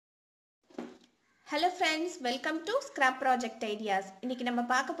Hello friends, welcome to Scrap Project Ideas. இன்னைக்கு நம்ம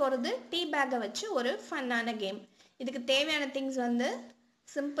பார்க்க போறது டீ பேக்கை வச்சு ஒரு ஃபன்னான கேம். இதுக்கு தேவையான things வந்து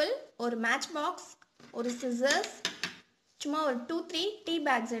simple, ஒரு மேட்ச் பாக்ஸ், ஒரு scissors, சும்மா ஒரு 2-3 டீ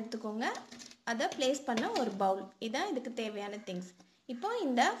பேக்ஸ் எடுத்துக்கோங்க. அதை place பண்ண ஒரு பவுல். இதான் இதுக்கு தேவையான things. இப்போ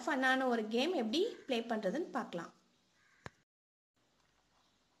இந்த ஃபன்னான ஒரு கேம் எப்படி ப்ளே பண்றதுன்னு பார்க்கலாம்.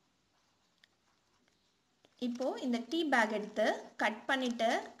 இப்போ இந்த டீ பேக் எடுத்து கட்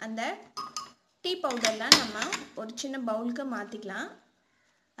பண்ணிட்டு அந்த டீ பவுடர்லாம் நம்ம ஒரு சின்ன பவுலுக்கு மாற்றிக்கலாம்.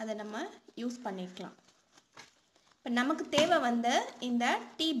 அதை நம்ம யூஸ் பண்ணிக்கலாம். இப்போ நமக்கு தேவை வந்து இந்த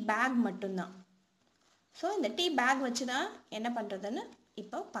டீ பேக் மட்டும்தான். ஸோ இந்த டீ பேக் வச்சு தான் என்ன பண்ணுறதுன்னு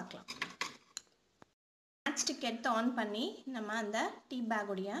இப்போ பார்க்கலாம். மேட்ச் ஸ்டிக் எடுத்து ஆன் பண்ணி நம்ம அந்த டீ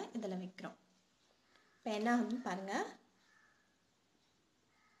பேக்குடைய இதில் வைக்கிறோம். இப்போ என்ன ஆகுதுன்னு பாருங்கள்.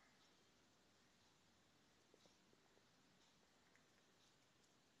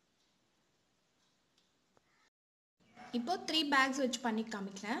 இப்போ 3 பேக்ஸ் வச்சு பண்ணி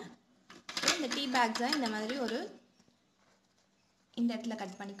காமிக்கிறேன். இந்த டீ பேக்ஸை இந்த மாதிரி ஒரு இந்த இடத்துல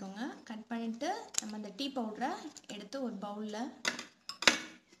கட் பண்ணிக்கோங்க. கட் பண்ணிவிட்டு நம்ம இந்த டீ பவுடரை எடுத்து ஒரு பவுலில்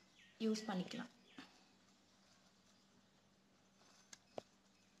யூஸ் பண்ணிக்கலாம்.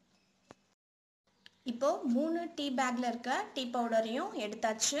 இப்போது 3 டீ பேக்கில் இருக்க டீ பவுடரையும்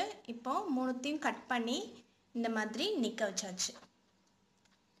எடுத்தாச்சு. இப்போது 3த்தையும் கட் பண்ணி இந்த மாதிரி நிற்க வச்சாச்சு.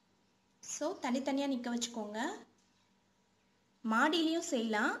 ஸோ தனித்தனியாக நிற்க வச்சுக்கோங்க. மாடியிலையும்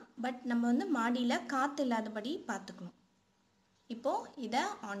செய்யலாம், பட் நம்ம வந்து மாடியில் காற்று இல்லாதபடி பார்த்துக்கணும். இப்போது இதை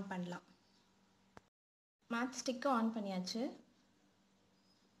ஆன் பண்ணலாம். மேட்ச் ஸ்டிக்கை ஆன் பண்ணியாச்சு.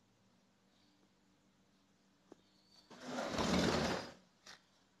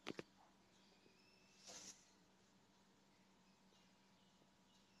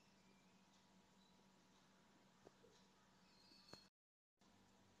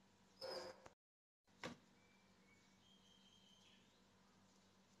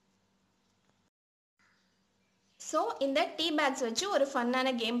 ஸோ இந்த டீ பேக்ஸ் வச்சு ஒரு ஃபன்னான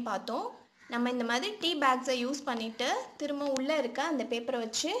கேம் பார்த்தோம். நம்ம இந்த மாதிரி டீ பேக்ஸை யூஸ் பண்ணிவிட்டு திரும்ப உள்ளே இருக்க அந்த பேப்பரை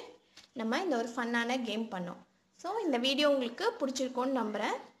வச்சு நம்ம இந்த ஒரு ஃபன்னான கேம் பண்ணோம். ஸோ இந்த வீடியோ உங்களுக்கு பிடிச்சிருக்கோன்னு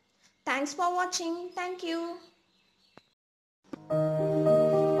நம்புகிறேன். தேங்க்ஸ் ஃபார் வாட்சிங். தேங்க்யூ.